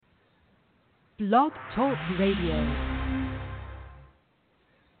Blog Talk Radio.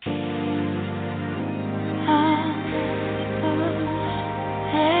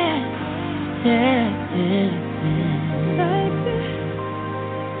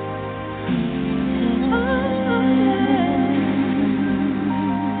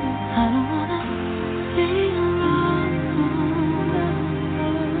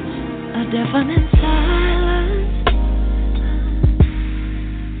 Deafening silence.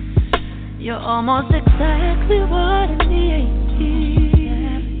 You're almost exactly what I need.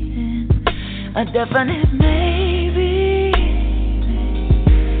 A definite maybe.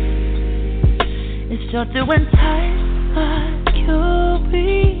 It's sure to entice my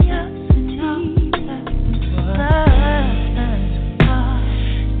curiosity.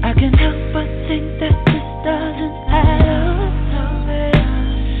 I can't help but think that this doesn't add up.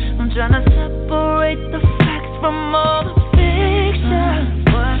 I'm trying to separate the facts from all the fiction.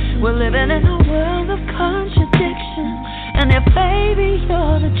 We're living in a world of contradiction. And if baby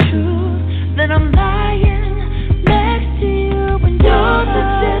you're the truth, then I'm lying next to you. When you're the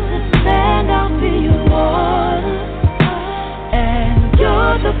desert sand, I'll be your water. And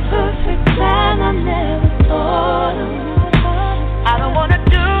you're the perfect plan I never thought of. I don't wanna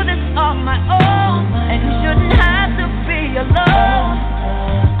do this on my own, and you shouldn't have to be alone.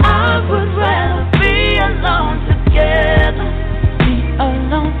 I would rather be alone together. Be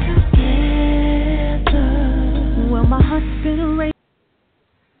alone together. Well, my heart's been racing.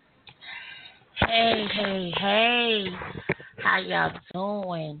 Hey, how y'all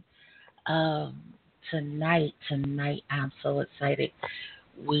doing? Tonight, I'm so excited.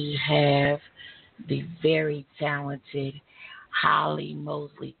 We have the very talented Holly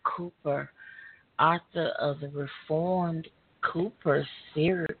Mosley-Cooper, author of the Reformed Cougar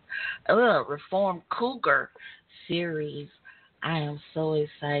series. I am so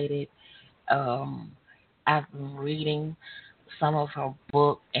excited. I've been reading some of her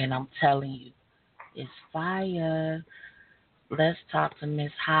book, and I'm telling you, it's fire. Let's talk to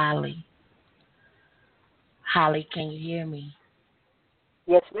Miss Holly. Holly, can you hear me?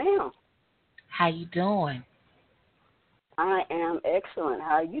 Yes, ma'am. How you doing? I am excellent.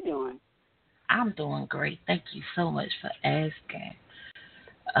 How are you doing? I'm doing great. Thank you so much for asking.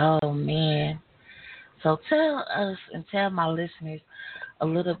 Oh, man. So tell us and tell my listeners a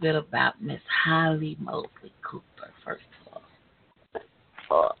little bit about Miss Holly Mosley-Cooper, first of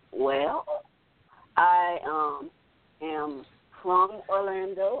all. Well, I am from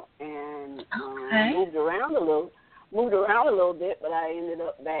Orlando and moved around a little bit, but I ended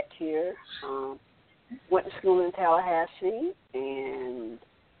up back here. Went to school in Tallahassee and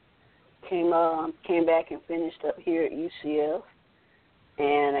came back and finished up here at UCF.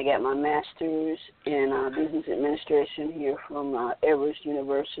 And I got my master's in business administration here from Everest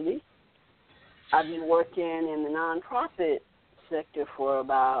University. I've been working in the nonprofit sector for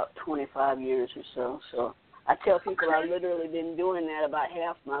about 25 years or so. So I tell people I've literally been doing that about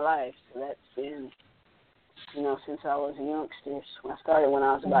half my life. So that's been, since I was a youngster. I started when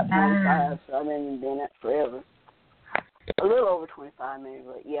I was about 25, so I've been doing that forever. A little over 25 maybe,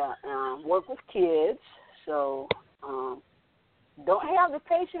 but yeah. Work with kids, so don't have the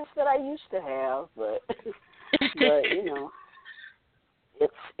patience that I used to have, but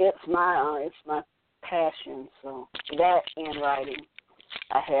it's my passion. So that and writing.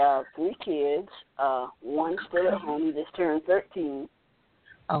 I have 3 kids. One still at home. He just turned 13.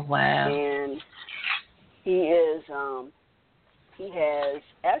 Oh wow! And he has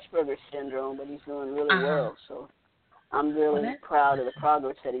Asperger's syndrome, but he's doing really well. So I'm really proud of the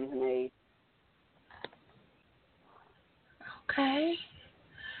progress that he's made. Okay.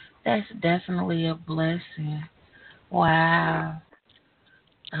 That's definitely a blessing. Wow.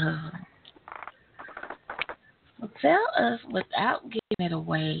 Well, tell us, without giving it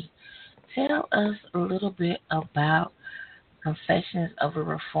away, tell us a little bit about Confessions of a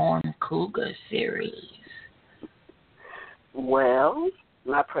Reformed Cougar series. Well,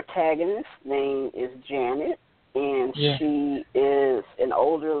 my protagonist's name is Janet, and she is an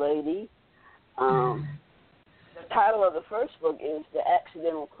older lady. The title of the first book is The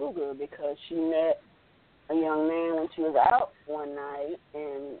Accidental Cougar because she met a young man when she was out one night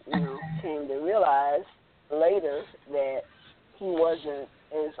and, came to realize later that he wasn't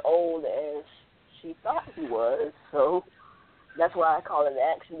as old as she thought he was. So that's why I call it The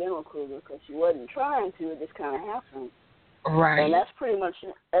Accidental Cougar, because she wasn't trying to. It just kind of happened. Right. And that's pretty much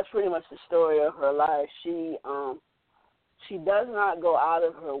the story of her life. She does not go out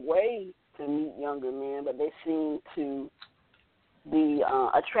of her way to meet younger men, but they seem to be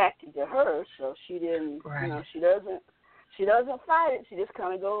attracted to her. So she didn't, she doesn't she doesn't fight it. She just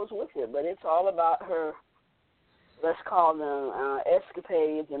kind of goes with it. But it's all about her, let's call them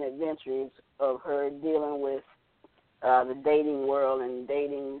escapades and adventures of her dealing with the dating world and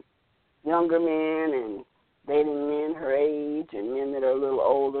dating younger men and dating men her age and men that are a little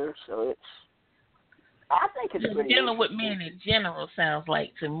older. So I think it's pretty dealing with men in general sounds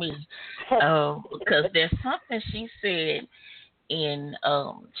like to me, because there's something she said in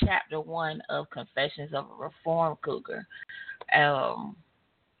chapter 1 of Confessions of a Reformed Cougar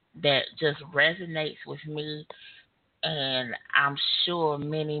that just resonates with me, and I'm sure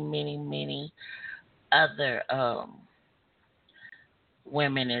many, many, many other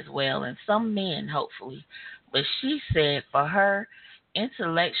women as well, and some men, hopefully. But she said for her,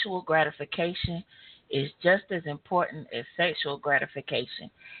 intellectual gratification is just as important as sexual gratification.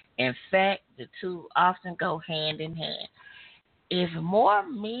 In fact, the two often go hand in hand. If more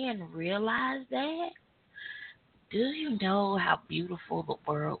men realize that, do you know how beautiful the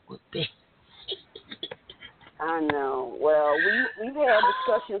world would be? I know. Well, we've had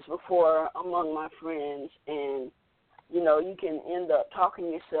discussions before among my friends, and you know, you can end up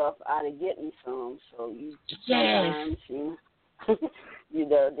talking yourself out of getting some. So you sometimes you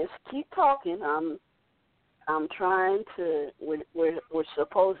know, just keep talking. I'm trying to. We're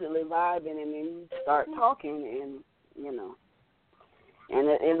supposedly vibing, and then you start talking, and you know,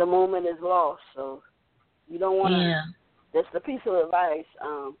 and the moment is lost. So you don't want to. Yeah. That's the piece of advice.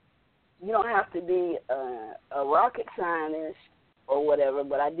 You don't have to be a rocket scientist or whatever,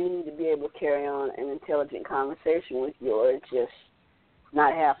 but I do need to be able to carry on an intelligent conversation with you, or it's just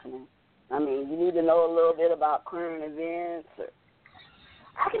not happening. I mean, you need to know a little bit about current events. Or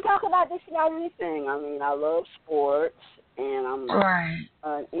I can talk about this about anything. I mean, I love sports, and I'm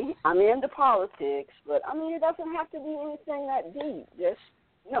into politics, but I mean, it doesn't have to be anything that deep. Just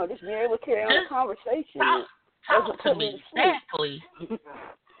be able to carry on a conversation. Talk to me exactly.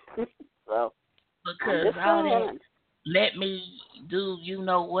 So, because all that, let me do you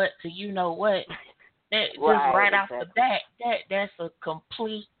know what to you know what. That just right off the bat, that's a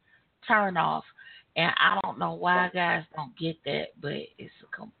complete turn off. And I don't know why guys don't get that, but it's a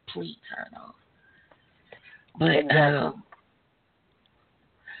complete turn off. But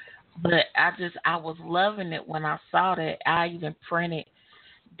I was loving it when I saw that. I even printed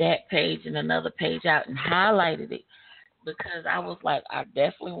that page and another page out and highlighted it, because I was like, I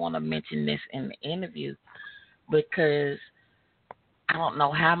definitely want to mention this in the interview, because I don't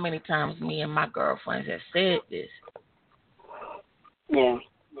know how many times me and my girlfriends have said this. Yeah.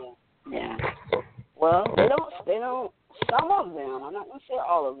 Well, they don't, some of them, I'm not going to say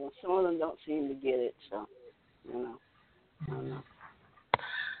all of them, some of them don't seem to get it, so, you know, I don't know.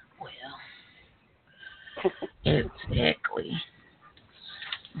 Well, exactly.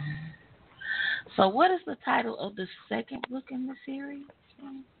 So what is the title of the second book in the series?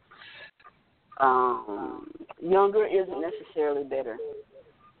 Younger isn't necessarily better.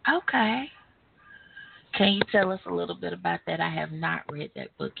 Okay. Can you tell us a little bit about that? I have not read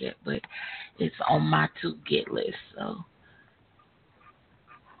that book yet, but it's on my to-get list. So.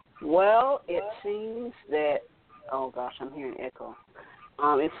 Well, it seems that, oh gosh, I'm hearing echo.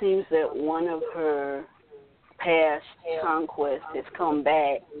 It seems that one of her past conquests has come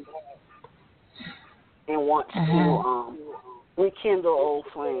back and wants to rekindle old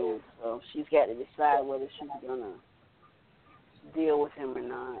flames. So she's got to decide whether she's going to deal with him or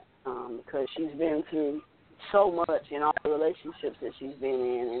not, because she's been through so much in all the relationships that she's been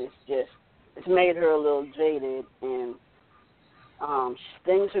in, and it's made her a little jaded, and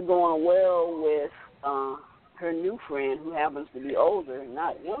things are going well with her new friend, who happens to be older,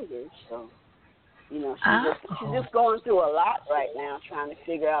 not younger. So, you know, she's just going through a lot right now, trying to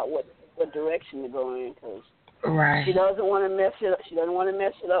figure out what direction to go in, because she doesn't want to mess it up. She doesn't want to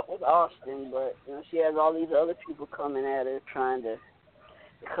mess it up with Austin, but you know, she has all these other people coming at her trying to.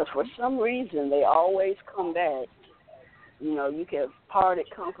 Because for some reason they always come back. You know, you can parted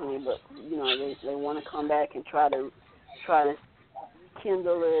company, but you know they want to come back and try to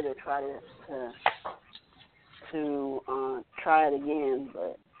kindle it or try to try it again.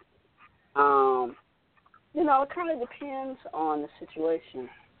 But you know, it kind of depends on the situation.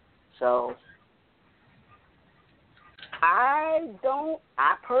 So I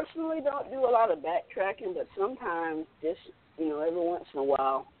personally don't do a lot of backtracking, but sometimes just, you know, every once in a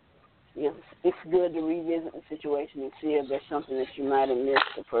while, you know, it's good to revisit the situation and see if there's something that you might have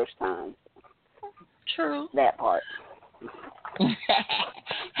missed the first time. True. That part.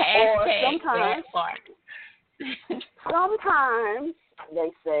 Or sometimes, sometimes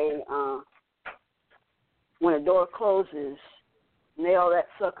they say when a door closes, nail that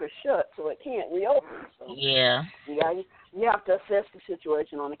sucker shut so it can't reopen. So yeah. You you have to assess the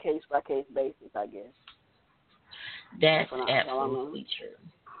situation on a case-by-case basis, I guess. That's absolutely true.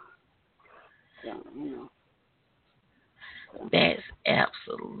 Yeah, you know. That's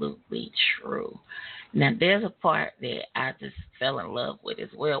absolutely true. Now, there's a part that I just fell in love with as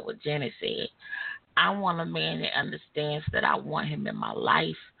well, what Jenny said. I want a man that understands that I want him in my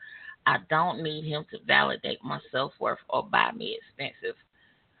life. I don't need him to validate my self-worth or buy me expensive.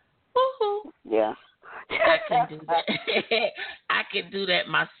 Woohoo. Yeah. I can do that. I can do that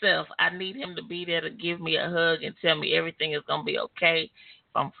myself. I need him to be there to give me a hug and tell me everything is going to be okay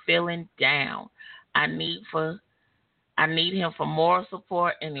if I'm feeling down. I need him for moral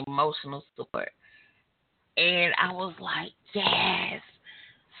support and emotional support. And I was like, yes,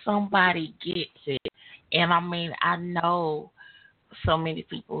 somebody gets it. And I mean, I know so many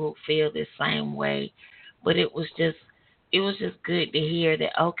people who feel the same way, but it was just good to hear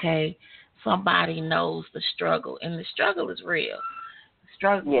that, okay, somebody knows the struggle, and the struggle is real. The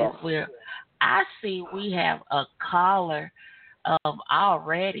struggle is real. I see we have a caller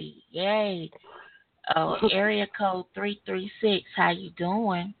already. Yay. Area code 336. How you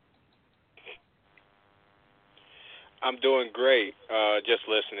doing? I'm doing great. Just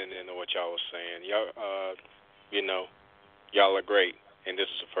listening to what y'all was saying. Y'all, y'all are great. And this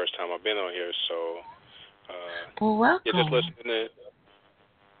is the first time I've been on here, so well, welcome. Yeah, just listening to it.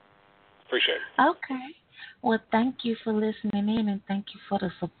 Appreciate it. Okay. Well, thank you for listening in, and thank you for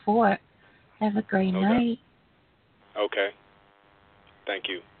the support. Have a great night. Okay. Thank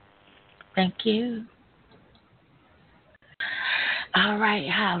you. Thank you. All right,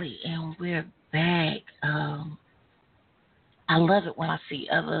 Holly, and we're back. I love it when I see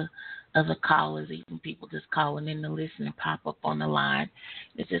other callers, even people just calling in to listen and pop up on the line.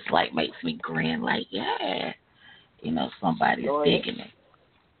 It just like makes me grin, like, yeah, somebody's digging it.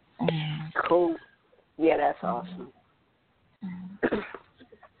 Cool. Yeah, that's awesome.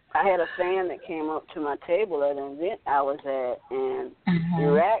 I had a fan that came up to my table at an event I was at, and the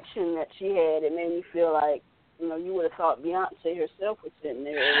reaction that she had, it made me feel like, you would have thought Beyonce herself was sitting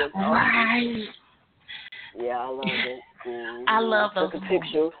there. It was awesome. Right. Yeah, I loved it. And, I love those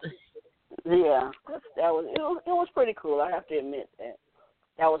pictures. Yeah, it was pretty cool. I have to admit that.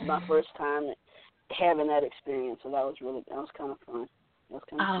 That was my first time having that experience, so that was kind of fun.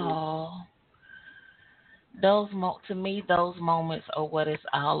 Oh, to me, those moments are what it's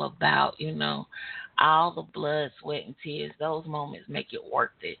all about. All the blood, sweat, and tears. Those moments make it worth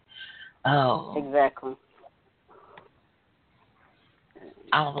it. Oh, exactly.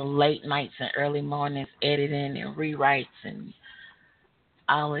 All the late nights and early mornings editing and rewrites and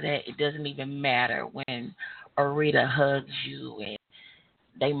all of that. It doesn't even matter when Arita hugs you and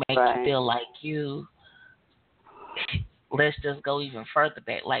they make you feel like you. Let's just go even further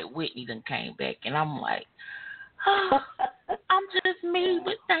back. Like Whitney done came back, and I'm like, oh, I'm just me,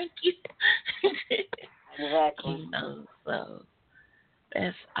 but thank you. Exactly. So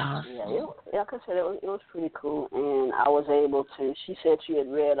that's awesome. Yeah, like I said, it was pretty cool, and I was able to. She said she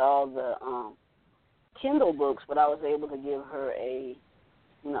had read all the Kindle books, but I was able to give her a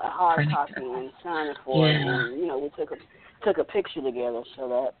hard copy and sign it for her, and we took a picture together, so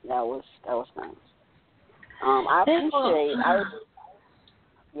that was nice. I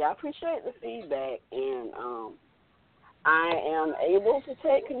appreciate the feedback, and I am able to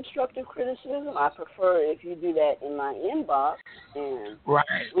take constructive criticism. I prefer if you do that in my inbox, and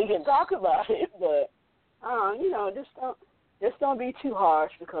we can talk about it. But just don't be too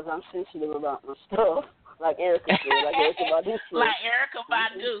harsh, because I'm sensitive about my stuff. Like Erica said, like Erica Badu. Like Erica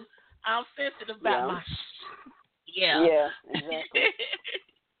Badu, I'm sensitive about my. Yeah, exactly.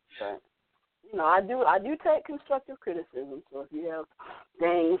 But I do take constructive criticism. So if you have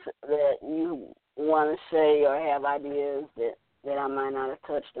things that you want to say or have ideas that I might not have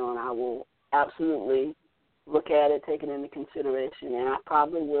touched on, I will absolutely look at it, take it into consideration, and I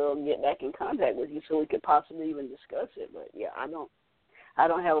probably will get back in contact with you so we could possibly even discuss it. But yeah, I don't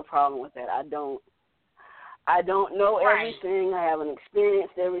have a problem with that. I don't know everything. I haven't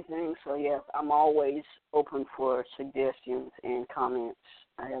experienced everything. So yes, I'm always open for suggestions and comments.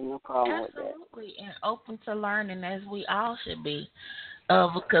 I have no problem with that. Absolutely, and open to learning, as we all should be,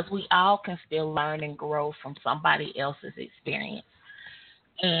 because we all can still learn and grow from somebody else's experience.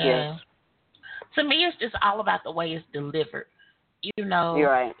 And to me, it's just all about the way it's delivered. You're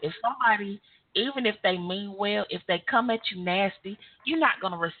right. If somebody, even if they mean well, if they come at you nasty, you're not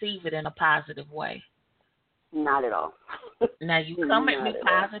going to receive it in a positive way. Not at all. Now, you come at me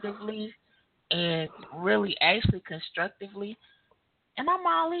positively and really actually constructively, and I'm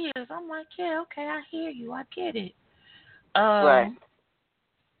all ears. I'm like, yeah, okay, I hear you. I get it. Right.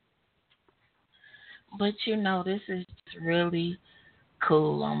 But this is really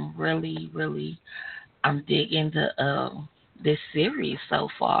cool. I'm I'm digging this series so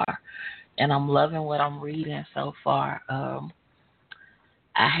far, and I'm loving what I'm reading so far.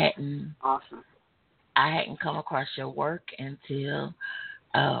 I hadn't Awesome. I hadn't come across your work until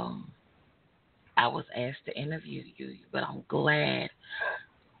um, I was asked to interview you, but I'm glad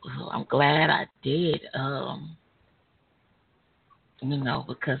I did.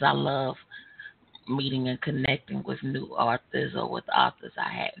 Because I love meeting and connecting with new authors or with authors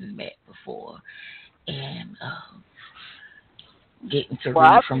I hadn't met before, and getting to Well,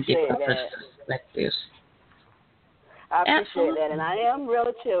 I read from appreciate different that. perspectives. I appreciate that, and Absolutely. I am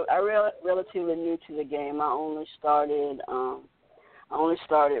relatively new to the game. I only started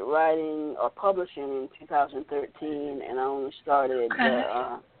writing or publishing in 2013, and I only started Okay.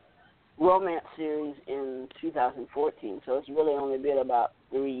 the romance series in 2014. So it's really only been about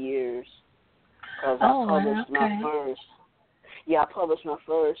 3 years because I Oh, wow. published my Okay. first. Yeah, I published my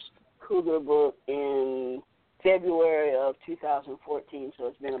first Cougar book in February of 2014. So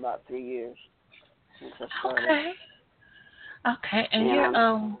it's been about 3 years since I started. Okay. Okay. And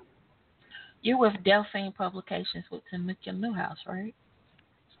And you're with Delphine Publications with Tamika Newhouse, right?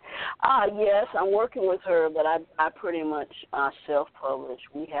 yes, I'm working with her, but I pretty much self-publish.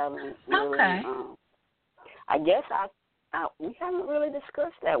 We haven't really. Okay. I guess we haven't really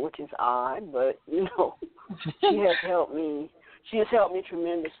discussed that, which is odd, but she has helped me. She has helped me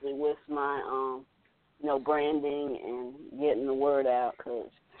tremendously with my branding and getting the word out. Because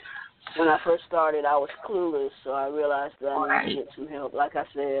when I first started, I was clueless, so I realized that I needed to get some help. Like I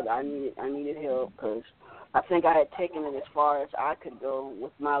said, I needed help because I think I had taken it as far as I could go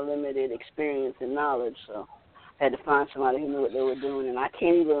with my limited experience and knowledge. So I had to find somebody who knew what they were doing, and I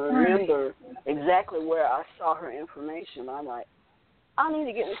can't even remember exactly where I saw her information. But I'm like, I need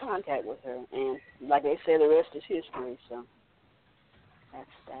to get in contact with her, and like they say, the rest is history. So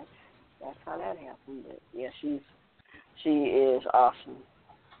that's how that happened. But yeah, she is awesome.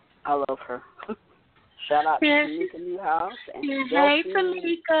 I love her. Shout out to Yes. Tamika Newhouse and Hey,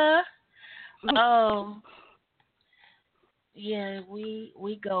 Delphine. Tamika. Oh, yeah,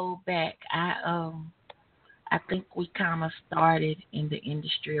 we go back. I think we kind of started in the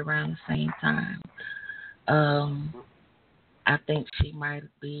industry around the same time. Um, I think she might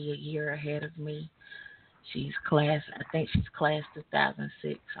be a year ahead of me. I think she's class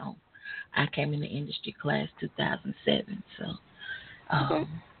 2006. So I came in the industry class 2007. So, Okay.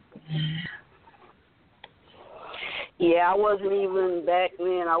 yeah. Yeah, I wasn't even back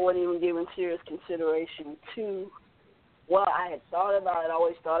then. I wasn't even giving serious consideration to. Well, I had thought about it. I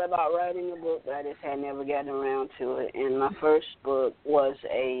always thought about writing a book, but I just had never gotten around to it. And my first book was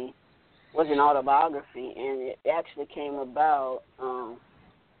an autobiography, and it actually came about.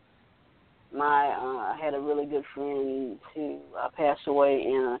 I had a really good friend who passed away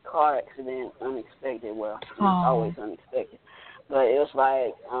in a car accident, unexpected. Well, it's always unexpected, but it was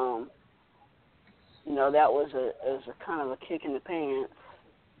like, that was a kind of a kick in the pants.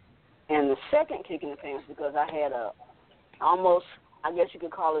 And the second kick in the pants because I had almost, I guess you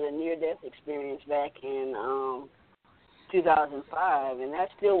could call it a near-death experience back in 2005, and that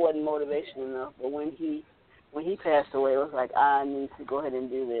still wasn't motivation enough. But when he passed away, it was like, I need to go ahead and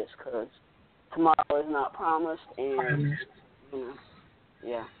do this because tomorrow is not promised, and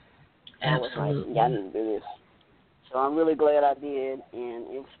yeah, I was like, yeah, I need to do this. So I'm really glad I did,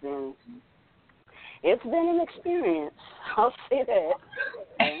 and it's been an experience. I'll say that.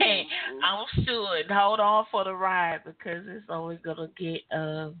 Hey, I'm sure. Hold on for the ride because it's always gonna get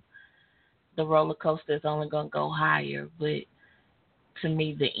the roller coaster is only gonna go higher. But to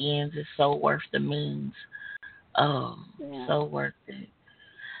me, the ends is so worth the means. So worth it.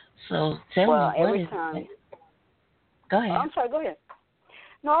 So tell me, what is it? Go ahead. I'm sorry. Go ahead.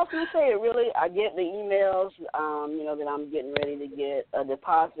 No, I was going to say I get the emails, that I'm getting ready to get a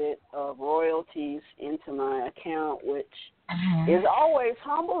deposit of royalties into my account, which is always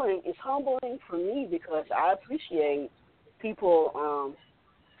humbling. It's humbling for me because I appreciate people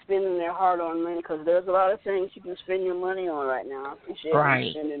spending their hard-earned money because there's a lot of things you can spend your money on right now. I appreciate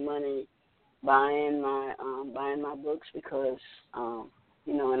them spending money buying my books because,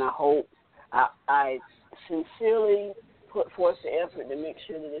 and I hope I sincerely put forth the effort to make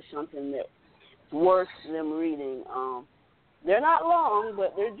sure that it's something that's worth them reading. They're not long,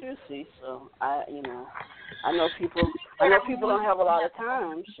 but they're juicy. So I know people don't have a lot of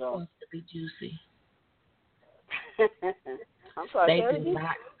time. So to be juicy. I'm sorry. They do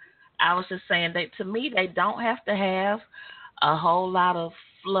not. I was just saying that to me, they don't have to have a whole lot of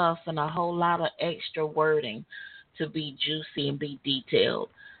fluff and a whole lot of extra wording to be juicy and be detailed.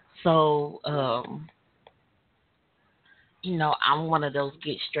 So I'm one of those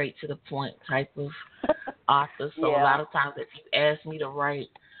get straight to the point type of authors. So a Yeah. lot of times, if you ask me to write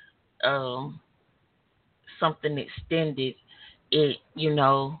something extended, it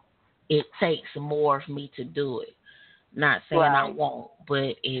takes more of me to do it. Not saying I Right. won't,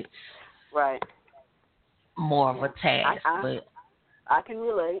 but it's Right. more of Yeah. a task. I But I can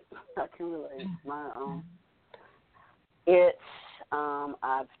relate. I can relate. It's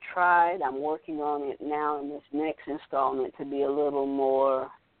I've tried. I'm working on it now in this next installment to be a little more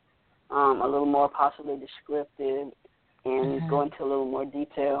possibly descriptive and go into a little more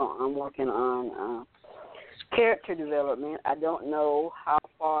detail. I'm working on character development. I don't know how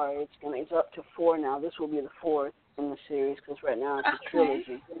far it's going. It's up to 4 now. This will be the 4th in the series because right now it's a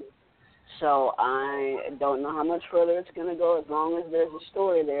trilogy. So I don't know how much further it's going to go. As long as there's a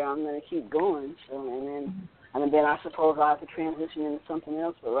story there, I'm going to keep going. So and then I suppose I have to transition into something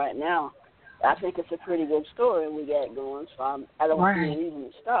else. But right now, I think it's a pretty good story we got going. So I don't see any reason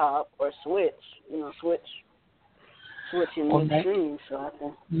to stop or switch. Switching midstream. So I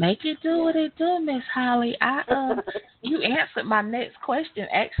think make it do what it do, Miss Holly. You answered my next question.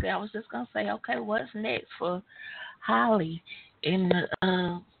 Actually, I was just gonna say, okay, what's next for Holly in the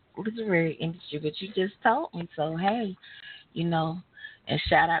literary industry? But you just told me, so hey, and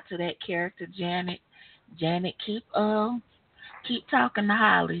shout out to that character, Janet. Janet, keep talking to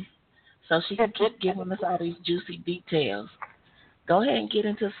Holly so she can keep giving us all these juicy details. Go ahead and get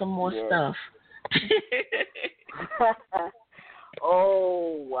into some more stuff.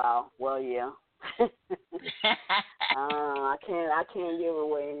 Oh wow! Well, yeah. I can't give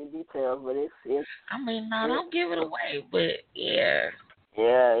away any details, but it's. Don't give it away, but yeah.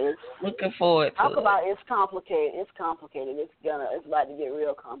 Yeah, it's. Looking forward to talk it. about it's complicated. It's complicated. It's about to get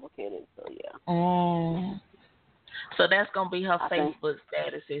real complicated. So yeah. So that's gonna be her Facebook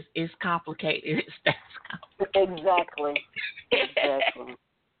status. It's complicated. That's complicated. Exactly.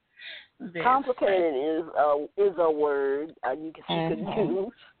 Complicated is a word you could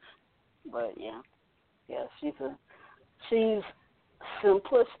use, but yeah, she's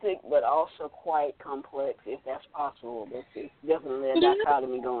simplistic but also quite complex if that's possible. There's definitely a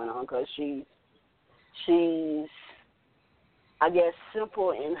dichotomy going on because she's I guess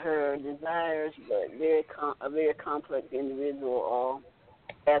simple in her desires, but a very complex individual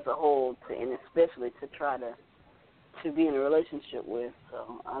as a whole, and especially to try to be in a relationship with.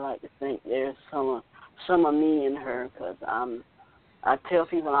 So I like to think there's some of me in her because I tell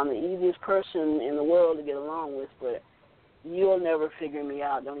people I'm the easiest person in the world to get along with, but you'll never figure me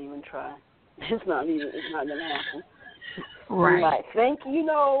out. Don't even try. It's not going to happen. Right. You might think you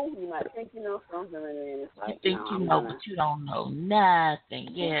know something, and then it's like, you think you know, but you don't know nothing.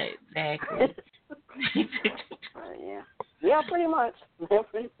 Yeah, exactly. Yeah, pretty much. Yeah,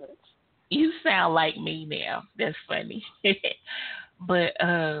 pretty much. You sound like me now. That's funny. But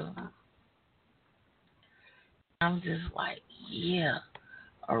I'm just like, yeah,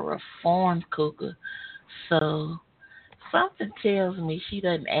 a reformed cougar. So something tells me she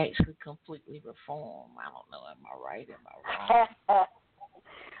doesn't actually completely reform. I don't know. Am I right? Am I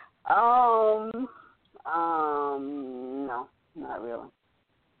wrong? No, not really.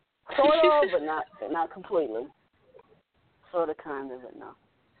 Sort of, but not completely. Sort of, kind of, but no.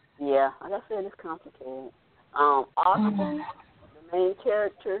 Yeah, like I said, it's complicated. Austin, the main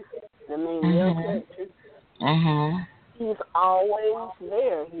character, the main male character, he's always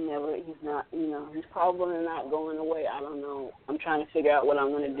there. He's not, he's probably not going away. I don't know. I'm trying to figure out what I'm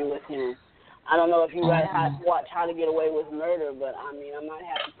going to do with him. I don't know if you guys watch How to Get Away with Murder, but I might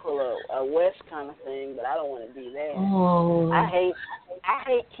have to pull a West kind of thing, but I don't want to do that. Oh. I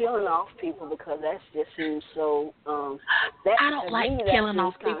hate killing off people because that just seems so. I don't like killing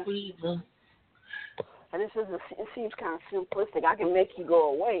off people either. And it seems kind of simplistic. I can make you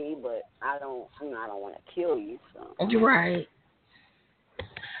go away, but I don't want to kill you. So. You're right.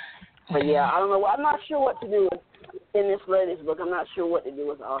 But yeah, I don't know. I'm not sure what to do in this latest book. I'm not sure what to do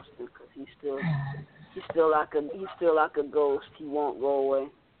with Austin because he's still like a ghost. He won't go away.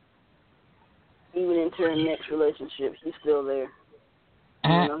 Even into her next relationship, he's still there.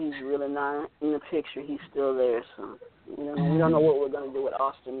 Even though he's really not in the picture, he's still there. So we don't know what we're gonna do with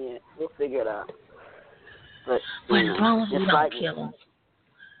Austin yet. We'll figure it out. But as long as we don't kill him,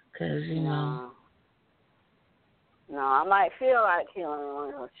 because No, I might feel like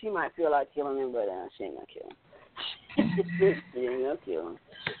killing him. She might feel like killing him, but she ain't gonna kill him. She ain't gonna kill him.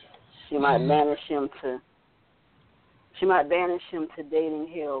 She might banish him to dating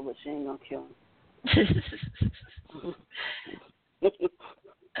hell, but she ain't gonna kill him.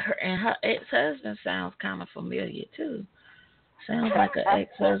 Her ex-husband sounds kind of familiar too. Sounds like an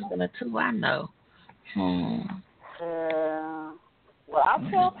ex-husband or two I know. Well, I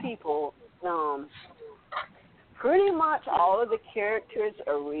tell people, pretty much all of the characters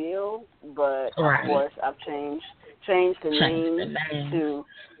are real, but of course I've changed the names to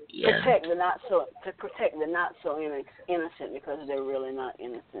protect the not so innocent, because they're really not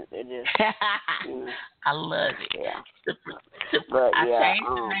innocent. They're just I love it. Yeah. But I changed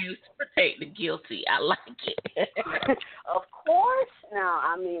the names to protect the guilty. I like it. Of course. Now,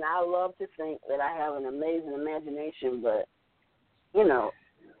 I mean, I love to think that I have an amazing imagination, but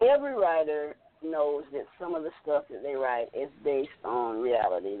every writer knows that some of the stuff that they write is based on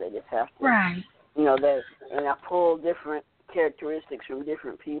reality. They just have to, and I pull different characteristics from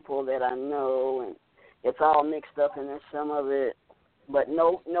different people that I know, and it's all mixed up in there, some of it, but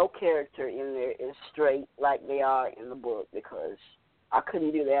no character in there is straight like they are in the book, because I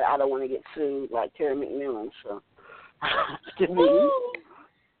couldn't do that. I don't want to get sued like Terry McMillan, so to me.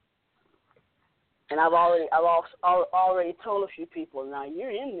 And I've already told a few people, now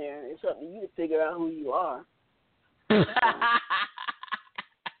you're in there. It's up to you to figure out who you are.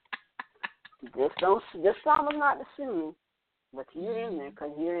 Just promise not to sue, but you're in there,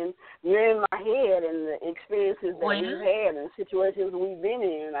 because you're in my head, and the experiences that we've had and the situations we've been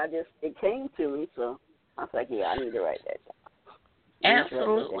in. It came to me, so I was like, yeah, I need to write that down.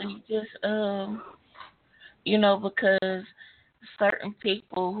 Absolutely, just because certain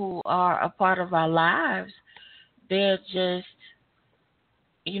people who are a part of our lives, they're just,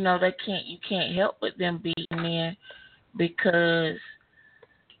 you can't help but them being there, because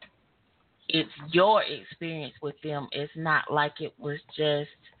it's your experience with them. It's not like it was just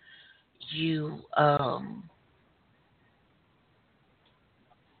you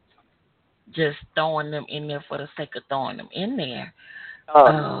just throwing them in there for the sake of throwing them in there.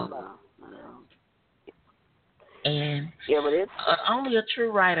 And but it's only a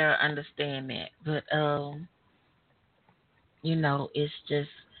true writer understand that. But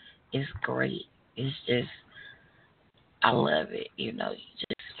it's great. It's just, I love it. You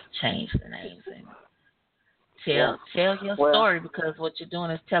just change the names and tell your story, because what you're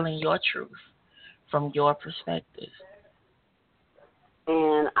doing is telling your truth from your perspective.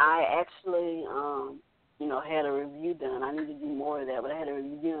 And I actually, had a review done. I need to do more of that, but I had a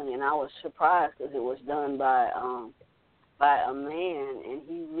review done, and I was surprised because it was done by a man, and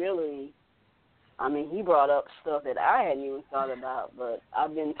he really, he brought up stuff that I hadn't even thought about. But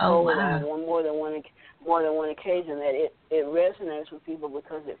I've been told on more than one occasion that it resonates with people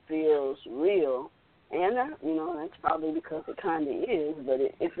because it feels real, and that's probably because it kind of is. But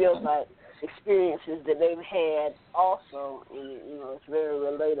it feels like experiences that they've had also, and it's very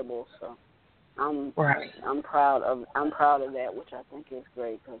relatable. So I'm proud of that, which I think is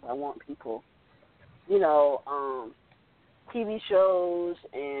great, because I want people, TV shows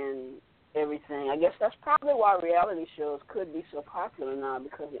and everything. I guess that's probably why reality shows could be so popular now,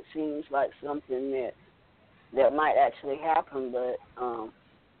 because it seems like something that might actually happen. But I'm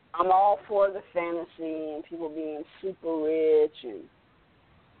all for the fantasy and people being super rich and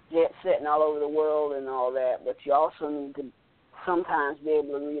jet setting all over the world and all that, but you also need to sometimes be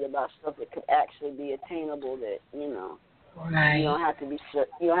able to read about stuff that could actually be attainable. That you don't have to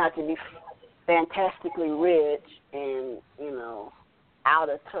be fantastically rich and out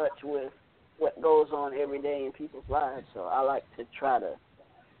of touch with what goes on every day in people's lives. So I like to try to,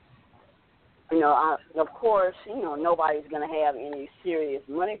 of course, nobody's going to have any serious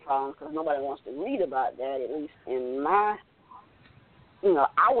money problems, because nobody wants to read about that. At least in my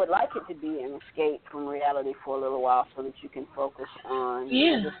I would like it to be an escape from reality for a little while, so that you can focus on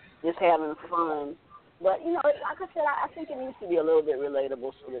just having fun. But, like I said, I think it needs to be a little bit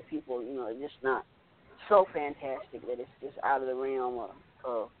relatable, so that people, it's just not so fantastic that it's just out of the realm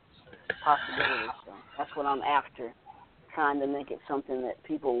of possibilities. So that's what I'm after, trying to make it something that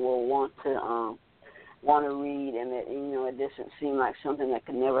people will want to read, and that, it doesn't seem like something that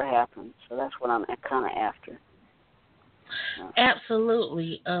could never happen. So that's what I'm kind of after.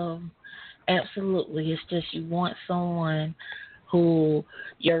 Absolutely. Absolutely. It's just you want someone who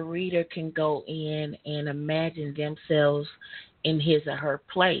your reader can go in and imagine themselves in his or her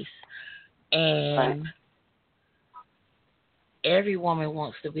place. And every woman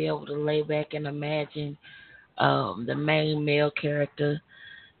wants to be able to lay back and imagine the main male character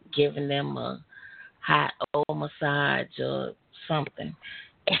giving them a hot oil massage or something.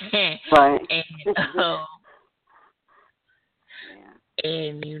 Right. And,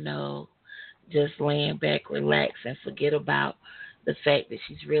 just laying back, relax, and forget about the fact that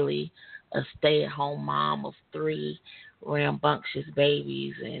she's really a stay-at-home mom of 3 rambunctious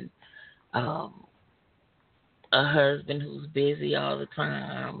babies and a husband who's busy all the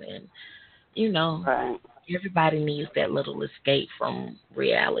time. And, you everybody needs that little escape from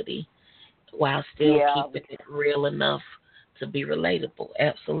reality while still Yeah. keeping it real enough to be relatable.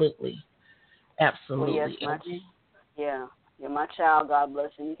 Absolutely. Well, yes, Absolutely. yeah. My child, God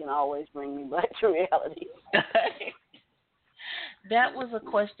bless him, he can always bring me back to reality. That was a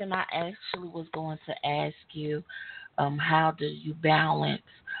question I actually was going to ask you. How do you balance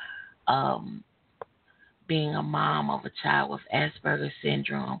um, being a mom of a child with Asperger's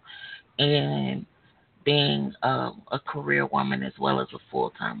syndrome and being a career woman as well as a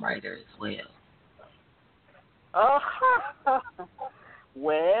full-time writer as well? Oh,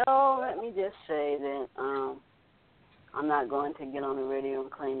 well, let me just say that I'm not going to get on the radio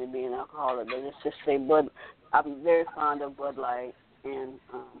and claim to be an alcoholic, but let's just say I'm very fond of Bud Light and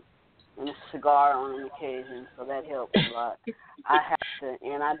a cigar on an occasion, so that helps a lot. I have to,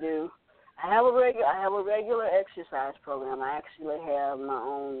 and I do. I have a regular exercise program. I actually have my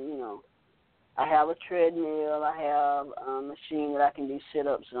own, I have a treadmill. I have a machine that I can do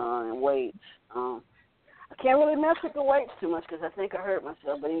sit-ups on and weights. I can't really mess with the weights too much because I think I hurt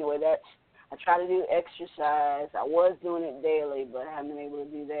myself. But anyway, I try to do exercise. I was doing it daily, but I haven't been able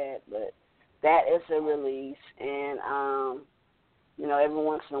to do that. But that is a release. And, every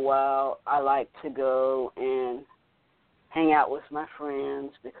once in a while I like to go and hang out with my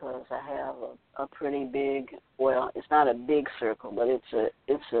friends because I have a pretty big, well, it's not a big circle, but it's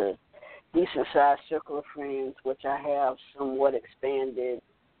a decent-sized circle of friends, which I have somewhat expanded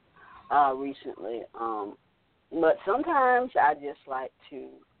recently. But sometimes I just like to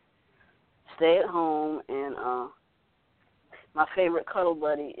stay at home, and my favorite cuddle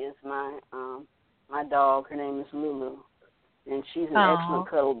buddy is my dog. Her name is Lulu, and she's an excellent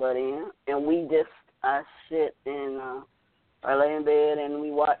cuddle buddy. And we just sit and I lay in bed and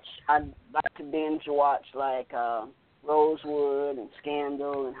we watch. I like to binge watch like Rosewood and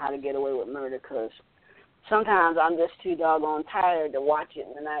Scandal and How to Get Away with Murder, because sometimes I'm just too doggone tired to watch it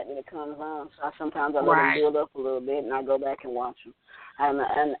in the night that it comes on. So sometimes I let them build up a little bit and I go back and watch them. I'm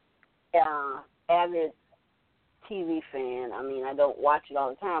an avid TV fan. I mean, I don't watch it all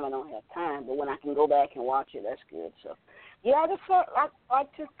the time. I don't have time. But when I can go back and watch it, that's good. So, yeah, I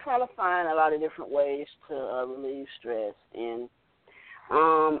like to try to find a lot of different ways to relieve stress. And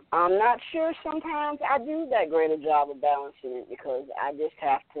I'm not sure sometimes I do that great a job of balancing it, because I just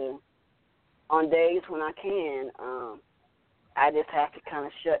have to, on days when I can, I just have to kind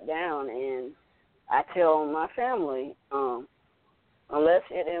of shut down. And I tell my family, unless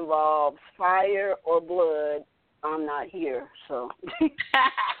it involves fire or blood, I'm not here. So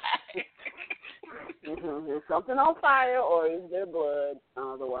there's something on fire or is there blood?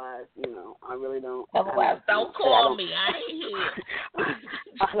 Otherwise, I really don't. Otherwise, don't call me. I ain't here.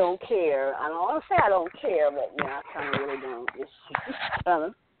 I don't care. I don't want to say I don't care, but I kind of really don't. Just kind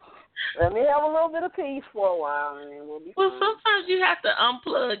of let me have a little bit of peace for a while, and then we'll be fine. Sometimes you have to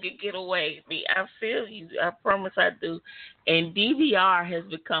unplug and get away. I feel you. I promise I do. And DVR has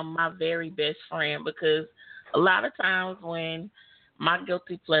become my very best friend, because a lot of times when my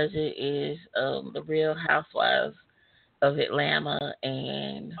guilty pleasure is the Real Housewives of Atlanta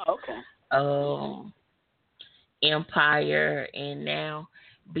and Empire, and now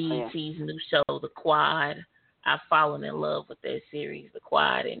BET's new show, The Quad. I've fallen in love with that series, The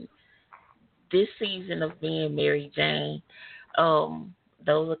Quad, and this season of being Mary Jane.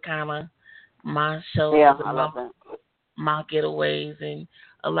 Those are kind of my shows, my getaways, and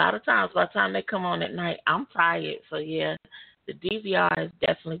a lot of times by the time they come on at night, I'm tired. So yeah, the DVR has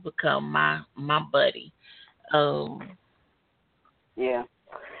definitely become my buddy.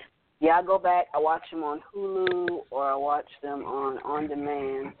 I go back. I watch them on Hulu, or I watch them on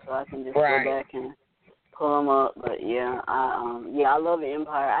demand, so I can just go back and pull them up. But I love the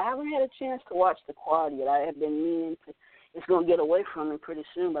Empire. I haven't had a chance to watch The Quad yet. I have been meaning to. It's gonna get away from me pretty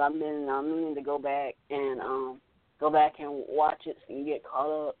soon, but I've been meaning to go back and watch it and get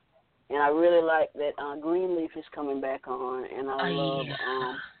caught up. And I really like that Greenleaf is coming back on, and I love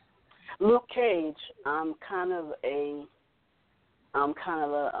Luke Cage. I'm kind of a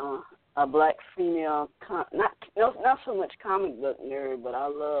black female, not so much comic book nerd, but I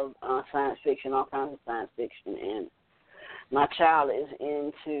love science fiction, all kinds of science fiction. And my child is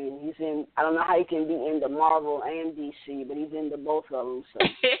I don't know how he can be into Marvel and DC, but he's into both of them. So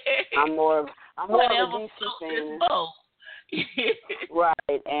I'm more of a DC fan.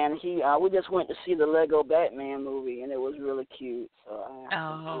 Right, and we just went to see the Lego Batman movie, and it was really cute. So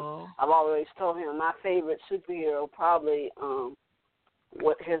I've always told him my favorite superhero probably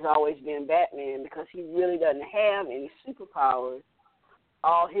what has always been Batman, because he really doesn't have any superpowers.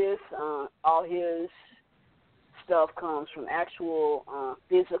 All his stuff comes from actual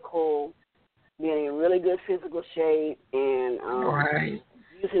physical being in really good physical shape and Right.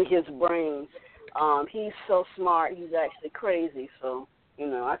 using his brain. He's so smart. He's actually crazy. So,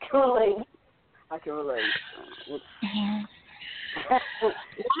 I can relate. Mhm.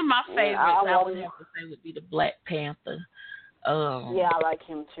 One of my favorites, I would have to say, would be the Black Panther. Yeah, I like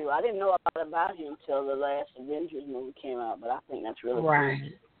him too. I didn't know a lot about him until the last Avengers movie came out, but I think that's really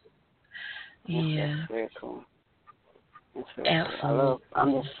right. cool. Yeah. That's very cool. That's very Absolutely.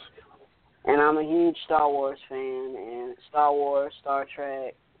 cool. I'm a huge Star Wars fan, and Star Wars, Star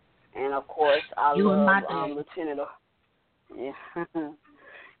Trek, and of course I love Lieutenant. Yeah.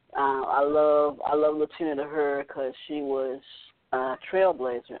 I love Lieutenant Uhura because she was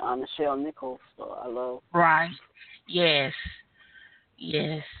Trailblazer on Michelle Nichols. So I love. Right. Yes.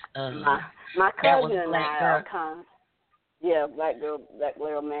 Yes. My cousin and I are kind of, Black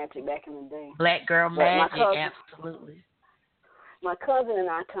Girl Magic back in the day. Black Girl Magic, absolutely. My cousin and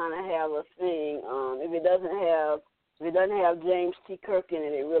I kind of have a thing. If it doesn't have James T. Kirk in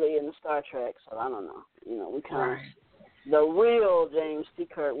it, it really isn't Star Trek. So I don't know. We kind of the real James T.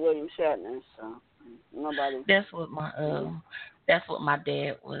 Kirk, William Shatner. So nobody. That's what my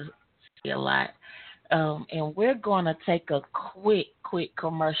dad was say a lot. And we're going to take a quick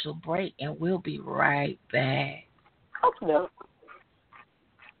commercial break, and we'll be right back. Okay.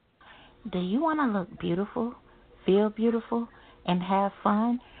 Do you want to look beautiful, feel beautiful, and have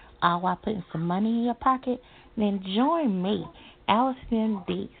fun, all while putting some money in your pocket? Then join me, Allyson and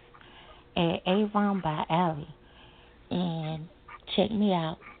Deese, at Avon by Alley, and check me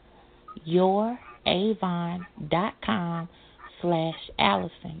out,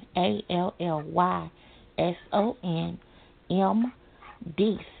 youravon.com/Allyson, ALLYSON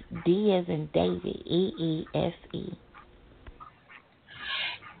Deese, D as in David, EESE.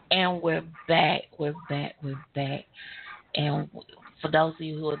 And we're back. And for those of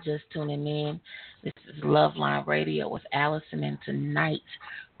you who are just tuning in, this is Love Line Radio with Allyson, and tonight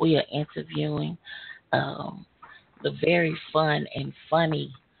we are interviewing the very fun and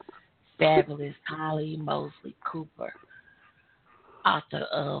funny, fabulous Holly Mosley-Cooper, author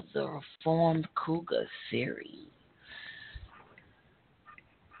of the Reformed Cougar series.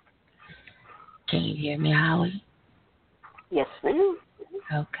 Can you hear me, Holly? Yes, ma'am.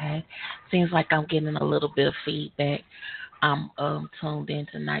 Okay. Seems like I'm getting a little bit of feedback. I'm tuned in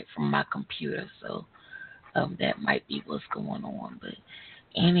tonight from my computer, so that might be what's going on. But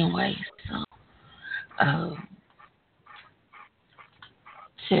anyway, so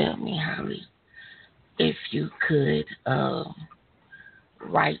tell me, Holly, if you could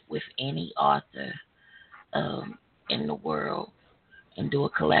write with any author in the world and do a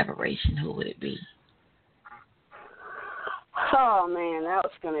collaboration, who would it be? Oh man, that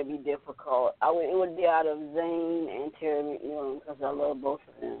was going to be difficult. It would be out of Zane and Terry McMillan because I love both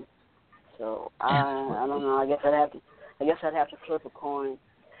of them. So I don't know. I guess I'd have to flip a coin.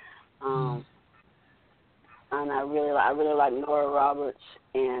 And I really like Nora Roberts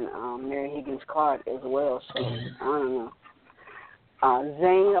and Mary Higgins Clark as well. So I don't know.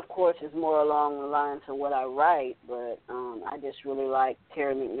 Zane, of course, is more along the lines of what I write, but I just really like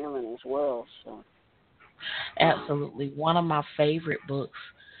Terry McMillan as well. So. Absolutely. One of my favorite books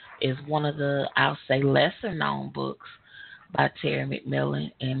is one of the, I'll say, lesser known books by Terry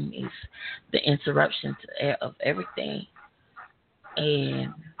McMillan, and it's The Interruption of Everything.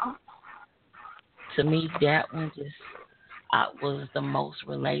 And to me, that one just was the most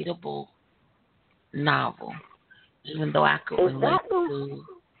relatable novel, even though I could relate to.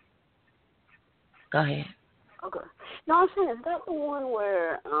 Go ahead. Okay. No, I'm saying, is that the one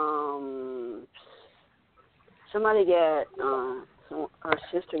where somebody got, her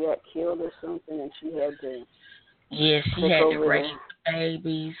sister got killed or something, and she had to. Yes, she had to raise the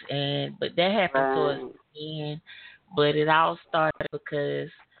babies, but that happened towards the end. But it all started because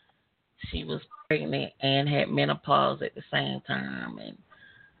she was pregnant and had menopause at the same time, and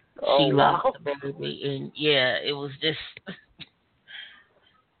she lost the baby, and it was just.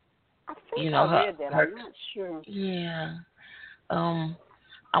 I think I read that. I'm not sure. Yeah.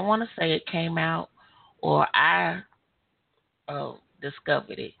 I want to say it came out, or I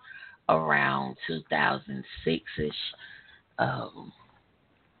discovered it around 2006-ish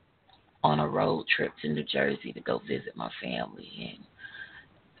on a road trip to New Jersey to go visit my family. And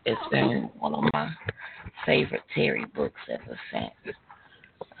it's been one of my favorite Terry books ever since.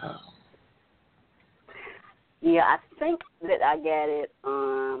 Yeah, I think that I got it,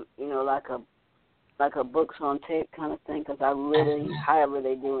 like a books on tape kind of thing, because I really, however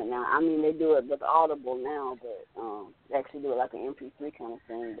they do it now. I mean, they do it with Audible now, but they actually do it like an MP3 kind of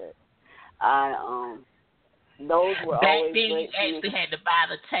thing. But those were Back always then, you great for me. actually had to buy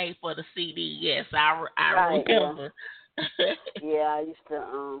the tape or the CD. Yes, I Right, remember. Yeah,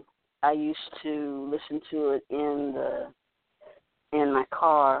 I used to listen to it in my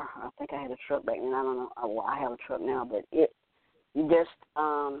car. I think I had a truck back then. I don't know. Well, I have a truck now, but you just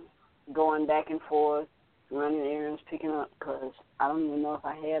going back and forth, running errands, picking up, because I don't even know if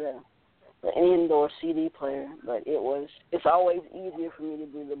I had an indoor CD player, but it's always easier for me to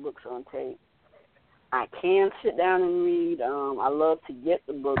do the books on tape. I can sit down and read. I love to get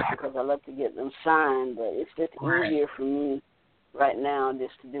the books because I love to get them signed, but it's just easier for me right now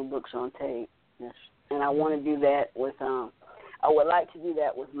just to do books on tape. Yes. And I want to do that with I would like to do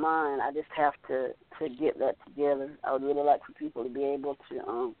that with mine. I just have to get that together. I would really like for people to be able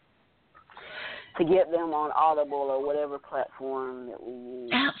to get them on Audible or whatever platform that we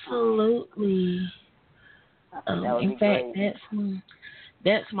use. Absolutely. That would in be fact, great.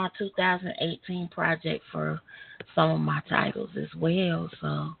 that's my 2018 project for some of my titles as well.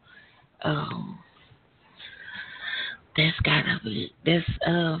 So that's gotta be this.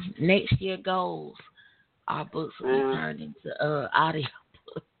 Next year goals, our books will be turned into audio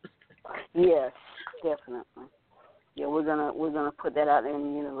books. Yes, definitely. Yeah, we're gonna put that out there in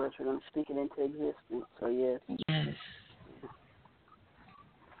the universe. We're gonna speak it into existence. So yes. Yes.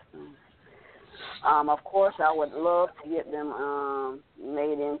 Of course, I would love to get them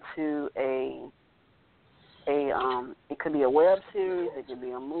made into a it could be a web series, it could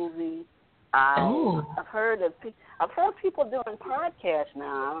be a movie. I've heard people doing podcasts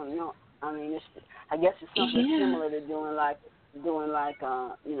now. I don't know. I mean, I guess it's something similar to doing like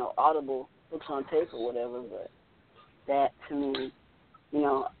Audible books on tape or whatever. But that to me,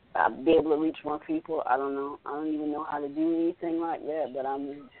 I'd be able to reach more people. I don't know. I don't even know how to do anything like that, but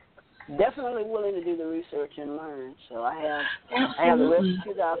I'm definitely willing to do the research and learn. So I have the rest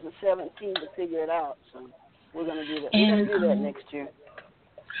of 2017 to figure it out. So we're gonna do that. We're gonna do that next year.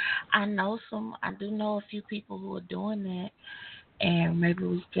 I do know a few people who are doing that, and maybe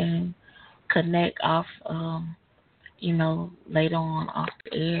we can connect off, later on off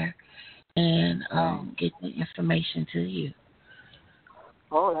the air and get the information to you.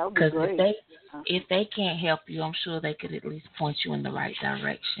 Oh, that would be great. Because if they can't help you, I'm sure they could at least point you in the right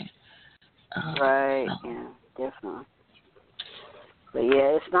direction. Right, yeah, definitely. But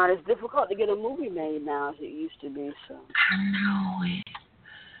yeah, it's not as difficult to get a movie made now as it used to be. So I know it.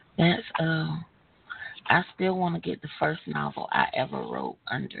 That's I still want to get the first novel I ever wrote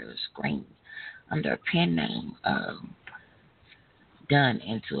under a pen name, done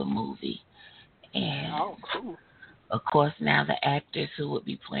into a movie. And cool. Of course, now the actors who would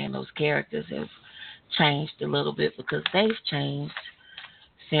be playing those characters have changed a little bit because they've changed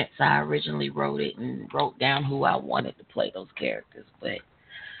since I originally wrote it and wrote down who I wanted to play those characters. But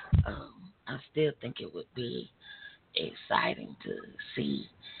I still think it would be exciting to see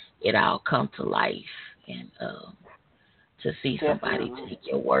it all come to life and to see somebody take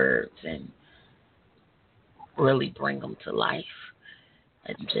your words and really bring them to life.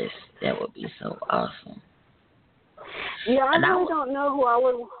 And that would be so awesome. Yeah, I really don't know who I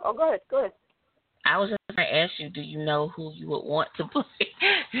would. Oh, go ahead. I was just going to ask you, do you know who you would want to play?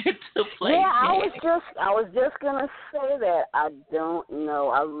 Yeah, I was just gonna say that. I don't know.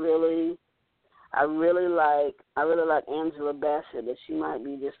 I really like Angela Bassett, but she might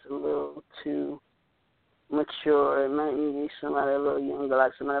be just a little too mature. It might be somebody a little younger,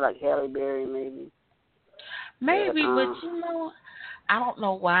 like somebody like Halle Berry, maybe. Maybe, but I don't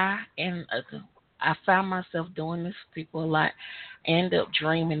know why. And I found myself doing this for people a lot. I end up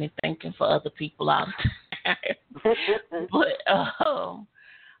dreaming and thinking for other people all the time. But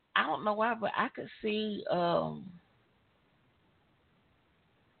I don't know why, but I could see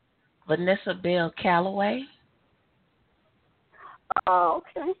Vanessa Bell Calloway. Oh,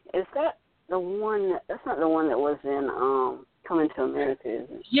 okay. Is that the one? That's not the one that was in Coming to America, is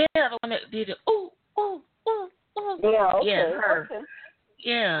it? Yeah, the one that did it. Ooh, ooh, ooh, ooh. Yeah, okay. Yeah, her. Okay.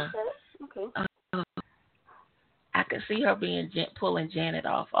 Yeah. Okay. I could see her pulling Janet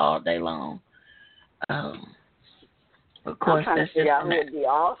off all day long. Of course, I'm trying to figure out who would be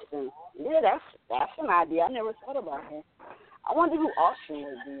Austin. Yeah, that's an idea. I never thought about her. I wonder who Austin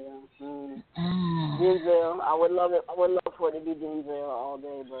would be. Denzel. I would love it. I would love for it to be Denzel all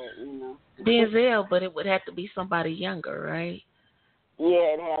day, but Denzel, but it would have to be somebody younger, right?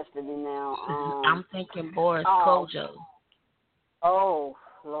 Yeah, it has to be now. I'm thinking Boris Kojo. Oh,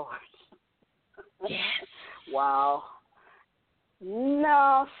 Lord. Yes. Wow.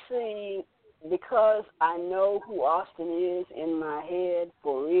 No, see, because I know who Austin is in my head,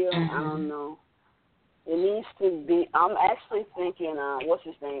 for real, I don't know. It needs to be, I'm actually thinking, what's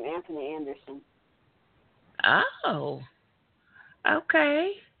his name, Anthony Anderson. Oh,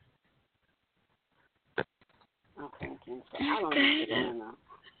 okay. I'm thinking. So I don't know.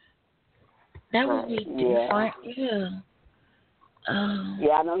 That would be different. Yeah.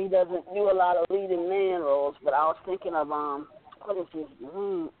 Yeah, I know he doesn't do a lot of leading man roles, but I was thinking of what is his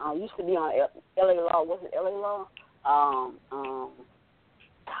name? I used to be on L.A. Law. Was it L.A. Law? God,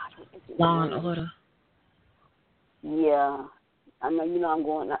 what is his Law name? and Order. Yeah, I know. You know,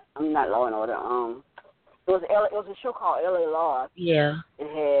 I'm not Law and Order. It was a show called L.A. Law. Yeah. It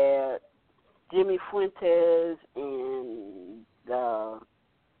had Jimmy Fuentes and the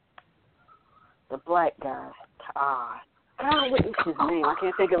black guy. God, what is his name? I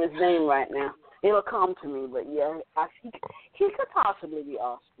can't think of his name right now. It'll come to me, but yeah, he could possibly be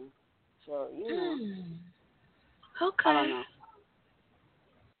Austin. So, you know. Okay. I don't know.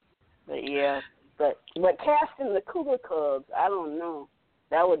 But yeah, but casting the Cougar Cubs, I don't know.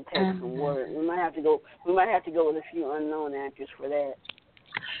 That would take some work. We might have to go with a few unknown actors for that.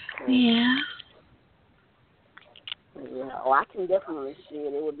 Yeah. Yeah. Oh, I can definitely see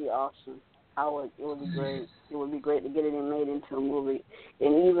it. It would be awesome. It would be great. It would be great to get it made into a movie.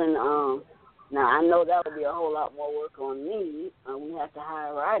 And even now I know that would be a whole lot more work on me. We have to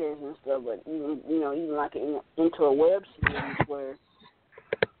hire writers and stuff, but even like into a web series where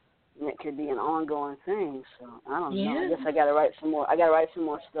it could be an ongoing thing. So I don't know. I guess I got to write some more. I got to write some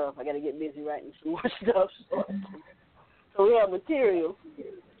more stuff. I got to get busy writing some more stuff. So we have material.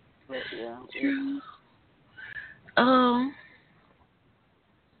 But yeah. True.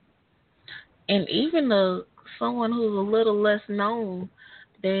 And even someone who's a little less known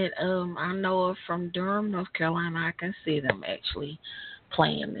that I know of from Durham, North Carolina, I can see them actually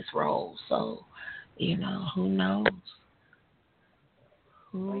playing this role. So, who knows? Who knows?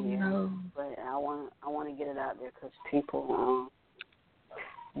 But I want to get it out there because people,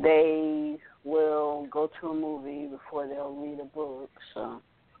 they will go to a movie before they'll read a book. So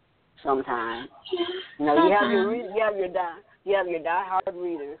sometimes, you have your die-hard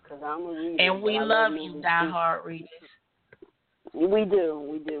readers because I'm a reader. And we love you, die-hard readers. We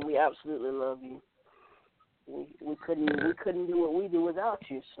do. We absolutely love you. We couldn't do what we do without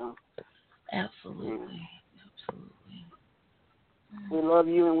you. So absolutely. We love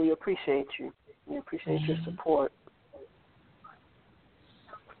you and we appreciate you. We appreciate your support.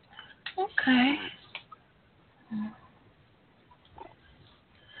 Okay.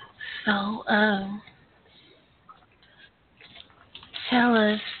 So, tell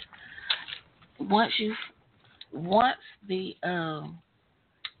us once the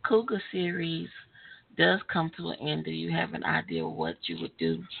Cougar series does come to an end, do you have an idea of what you would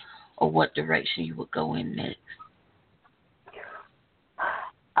do or what direction you would go in next?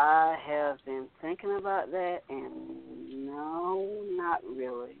 I have been thinking about that, and no, not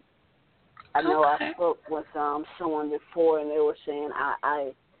really. I know I spoke with someone before, and they were saying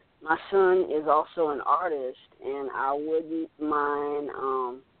my son is also an artist, and I wouldn't mind.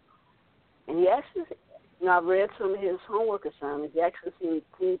 And he actually, I've read some of his homework assignments. He actually seems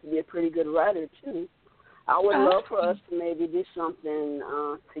to be a pretty good writer too. I would love for us to maybe do something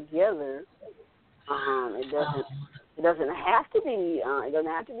together. It doesn't have to be. It doesn't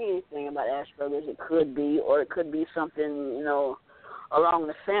have to be anything about Asperger's. It could be, or it could be something along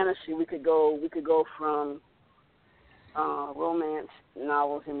the fantasy. We could go from romance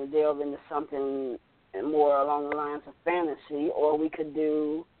novels and delve into something more along the lines of fantasy, or we could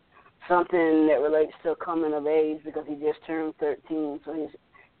do something that relates to coming of age because he just turned 13, so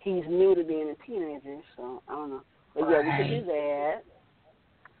he's new to being a teenager. So I don't know, but yeah, we could do that.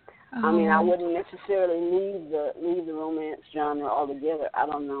 I mean, I wouldn't necessarily leave the romance genre altogether. I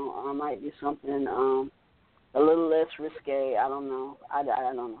don't know. I might do something a little less risque. I don't know. I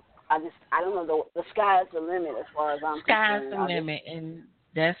don't know. I don't know. The sky's the limit as far as I'm concerned. Sky's the limit, and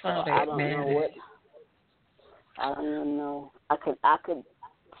that's all that matters. I don't even know. I could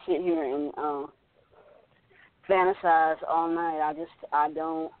sit here and fantasize all night.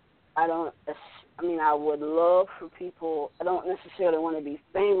 I mean, I would love for people. I don't necessarily want to be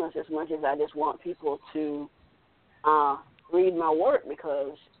famous as much as I just want people to read my work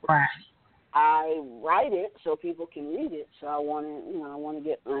because I write it so people can read it. So I want to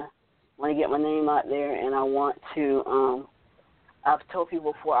get my name out there, and I want to. I've told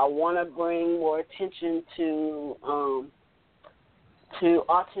people before I want to bring more attention to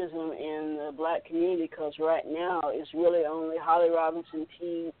autism in the black community because right now it's really only Holly Robinson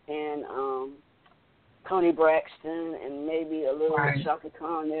Peete and Toni Braxton and maybe a little Shaka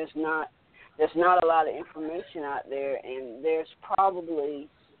Khan. There's not a lot of information out there, and there's probably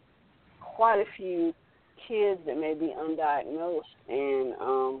quite a few kids that may be undiagnosed, and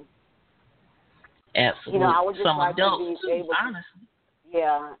Absolutely. I would just Some like adults to be too, able to. honestly.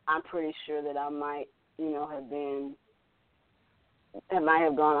 Yeah, I'm pretty sure that I might, have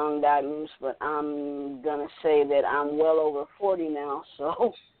gone undiagnosed, but I'm gonna say that I'm well over 40 now,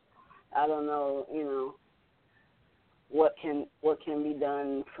 so I don't know, what can be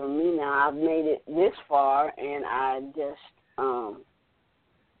done for me now. I've made it this far, and I just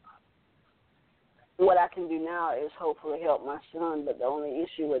what I can do now is hopefully help my son. But the only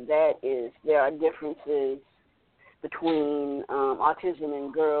issue with that is there are differences between autism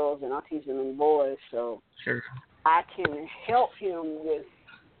in girls and autism in boys. So sure. I can help him with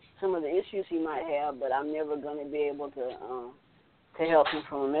some of the issues he might have, but I'm never going to be able to help him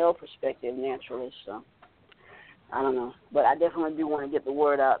from a male perspective naturally. So I don't know, but I definitely do want to get the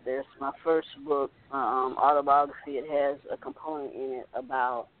word out there. It's my first book, autobiography. It has a component in it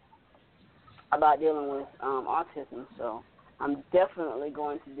about dealing with autism. So I'm definitely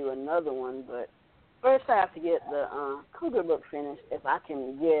going to do another one, but first I have to get the Cougar book finished. If I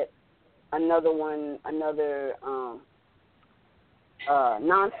can get another one,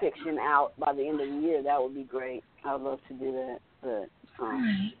 nonfiction out by the end of the year, that would be great. I would love to do that, but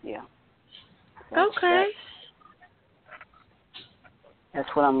yeah. Okay. That's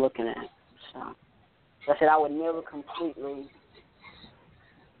what I'm looking at. So, like I said, I would never completely.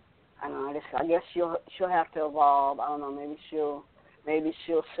 I don't know. I guess she'll have to evolve. I don't know. Maybe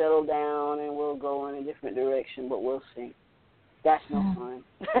she'll settle down and we'll go in a different direction. But we'll see. That's no fun.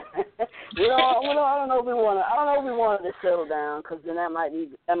 I don't know if we want to settle down, because then that might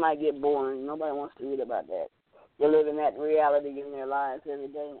get boring. Nobody wants to read about that. They're living that reality in their lives every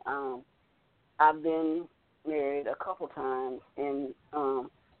day. I've been married a couple times, and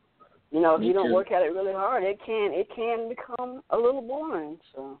if you don't work at it really hard, it can become a little boring.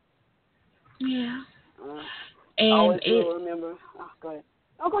 So yeah, and always remember. Go ahead.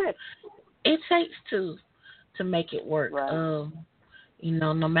 Go ahead. It takes two to make it work. Right.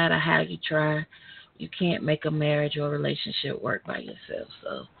 No matter how you try, you can't make a marriage or a relationship work by yourself.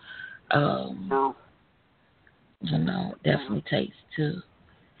 So, no. It definitely takes two.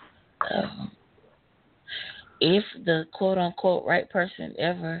 If the quote-unquote right person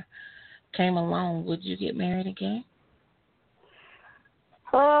ever came along, would you get married again?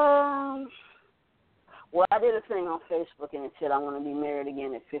 Well, I did a thing on Facebook, and it said I want to be married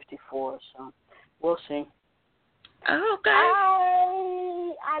again at 54, so we'll see. Oh, okay.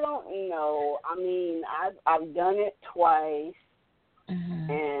 I don't know. I mean, I've done it twice,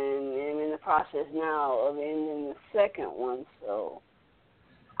 and I'm in the process now of ending the second one, so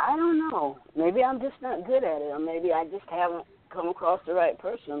I don't know. Maybe I'm just not good at it, or maybe I just haven't come across the right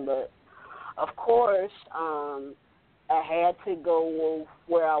person. But of course, I had to go through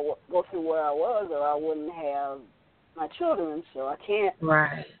where I was, or I wouldn't have my children. So I can't.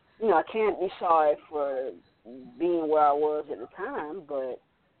 Right. I can't be sorry for being where I was at the time. But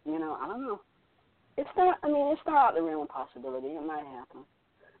I don't know. It's not out of the realm of possibility. It might happen.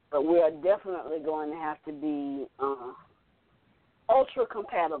 But we are definitely going to have to be ultra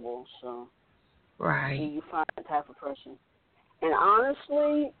compatible, so right. You find that type of person. And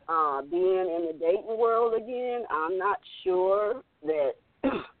honestly, being in the dating world again, I'm not sure that.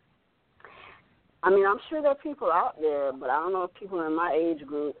 I'm sure there are people out there, but I don't know if people in my age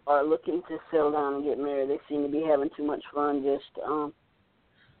group are looking to settle down and get married. They seem to be having too much fun just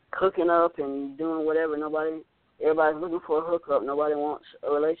cooking up and doing whatever. Everybody's looking for a hookup. Nobody wants a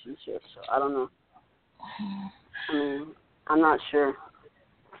relationship. So I don't know. I'm not sure.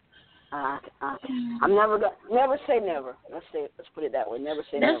 I'm never say never. Let's put it that way. Never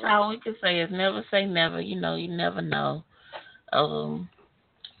say never. That's all we can say is never say never. You never know.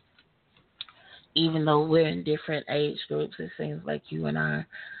 Even though we're in different age groups, it seems like you and I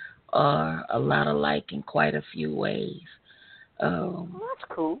are a lot alike in quite a few ways. Well, that's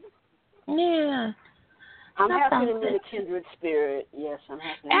cool. Yeah. I'm happy to meet a kindred spirit. Yes, I'm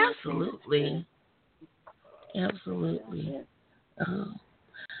happy to meet a kindred spirit. Absolutely.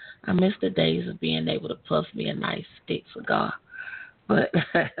 I miss the days of being able to puff me a nice stick cigar. But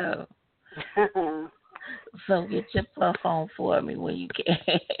so get your puff on for me when you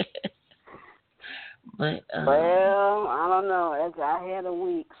can. But well, I don't know. I had a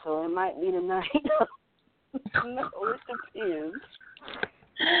week, so it might be tonight. No, it depends.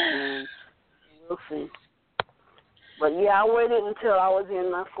 We'll see. But yeah, I waited until I was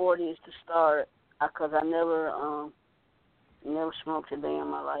in my 40s to start, because I never smoked a day in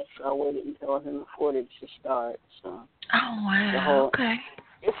my life. So I waited until I was in my 40s to start. So. Oh wow. Okay.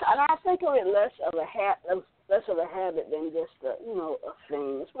 And I think of it less of a habit than just a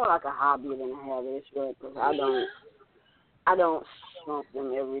thing. It's more like a hobby than a habit. It's really because I don't smoke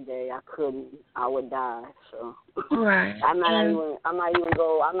them every day. I couldn't. I would die. So Right. I might even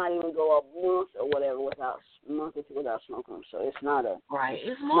go a month or whatever without smoking them. So it's not a right.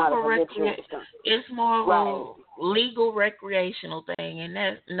 It's more of a legal recreational thing, and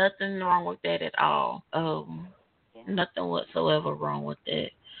there's nothing wrong with that at all. Nothing whatsoever wrong with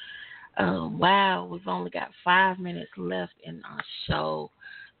that. Wow, we've only got 5 minutes left in our show.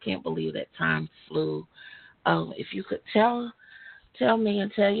 Can't believe that time flew. If you could tell me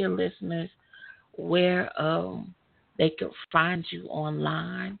and tell your listeners where they could find you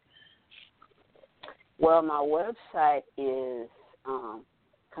online. Well, my website is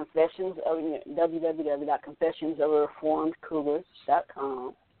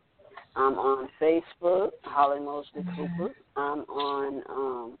www.confessionsofreformedcougars.com. I'm on Facebook, Holly Mosley-Cooper. I'm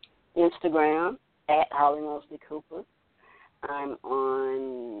on Instagram at Holly Mosley-Cooper. I'm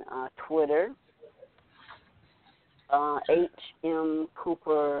on Twitter, H.M.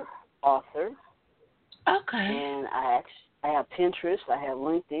 Cooper author. Okay. And I have Pinterest. I have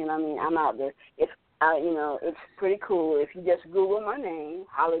LinkedIn. I mean, I'm out there. It's pretty cool. If you just Google my name,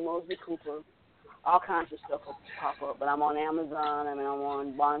 Holly Mosley-Cooper, all kinds of stuff will pop up. But I'm on Amazon and I'm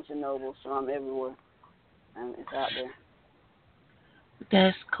on Barnes & Noble, so I'm everywhere. And it's out there.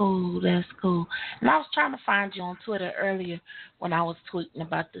 That's cool. And I was trying to find you on Twitter earlier when I was tweeting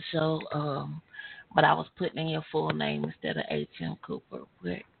about the show, but I was putting in your full name instead of H.M. Cooper.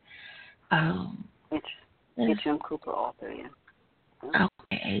 But, H.M. Cooper author, yeah.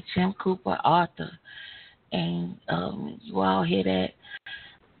 Okay, H.M. Cooper author. And you all hear that?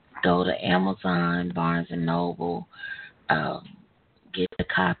 Go to Amazon, Barnes & Noble, get the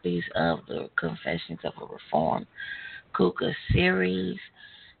copies of the Confessions of a Reformed Cougar series.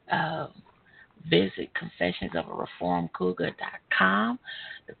 Visit confessionsofthereformedcougar.com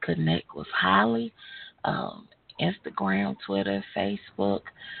to connect with Holly. Instagram, Twitter, Facebook,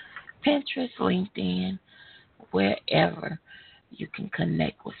 Pinterest, LinkedIn, wherever you can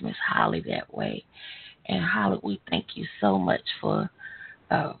connect with Miss Holly that way. And Holly, we thank you so much for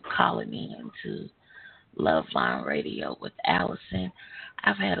calling in to Love Line Radio with Allyson.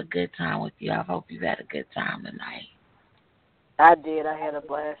 I've had a good time with you. I hope you've had a good time tonight. I did. I had a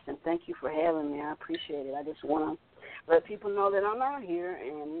blast, and thank you for having me. I appreciate it. I just want to let people know that I'm out here,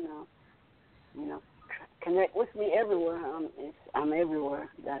 and connect with me everywhere. I'm everywhere,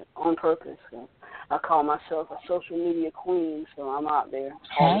 on purpose. So I call myself a social media queen, so I'm out there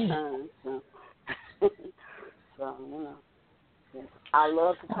all the time. So yes. I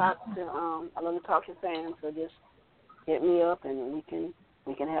love to talk to fans. So just hit me up, and we can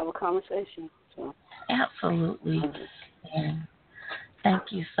have a conversation. So absolutely. And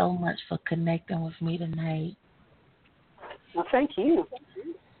thank you so much for connecting with me tonight. Well, thank you.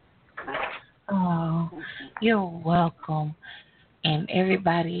 Oh, you're welcome. And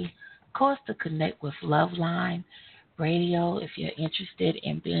everybody, of course, to connect with Love Line Radio, if you're interested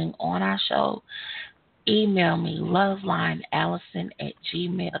in being on our show, email me,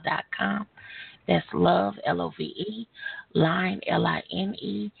 lovelineallison@gmail.com. That's love, L-O-V-E, line,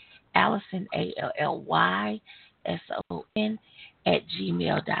 L-I-N-E, Allyson, ALLYSON,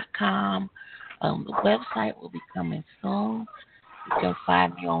 @gmail.com. The website will be coming soon. You can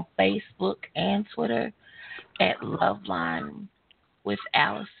find me on Facebook and Twitter at Loveline with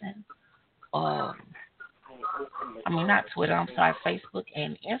Allyson. Not Twitter, Facebook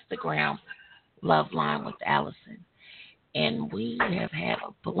and Instagram, Loveline with Allyson. And we have had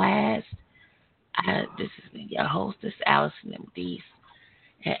a blast. This has been your hostess, Allyson M. Deese,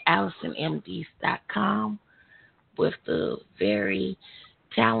 at AllysonMDeese.com with the very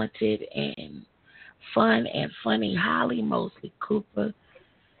talented and fun and funny Holly Mosley-Cooper.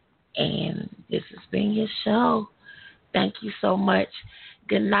 And this has been your show. Thank you so much.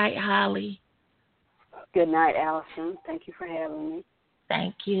 Good night, Holly. Good night, Allyson. Thank you for having me.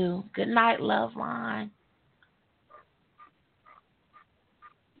 Thank you. Good night, Love Line.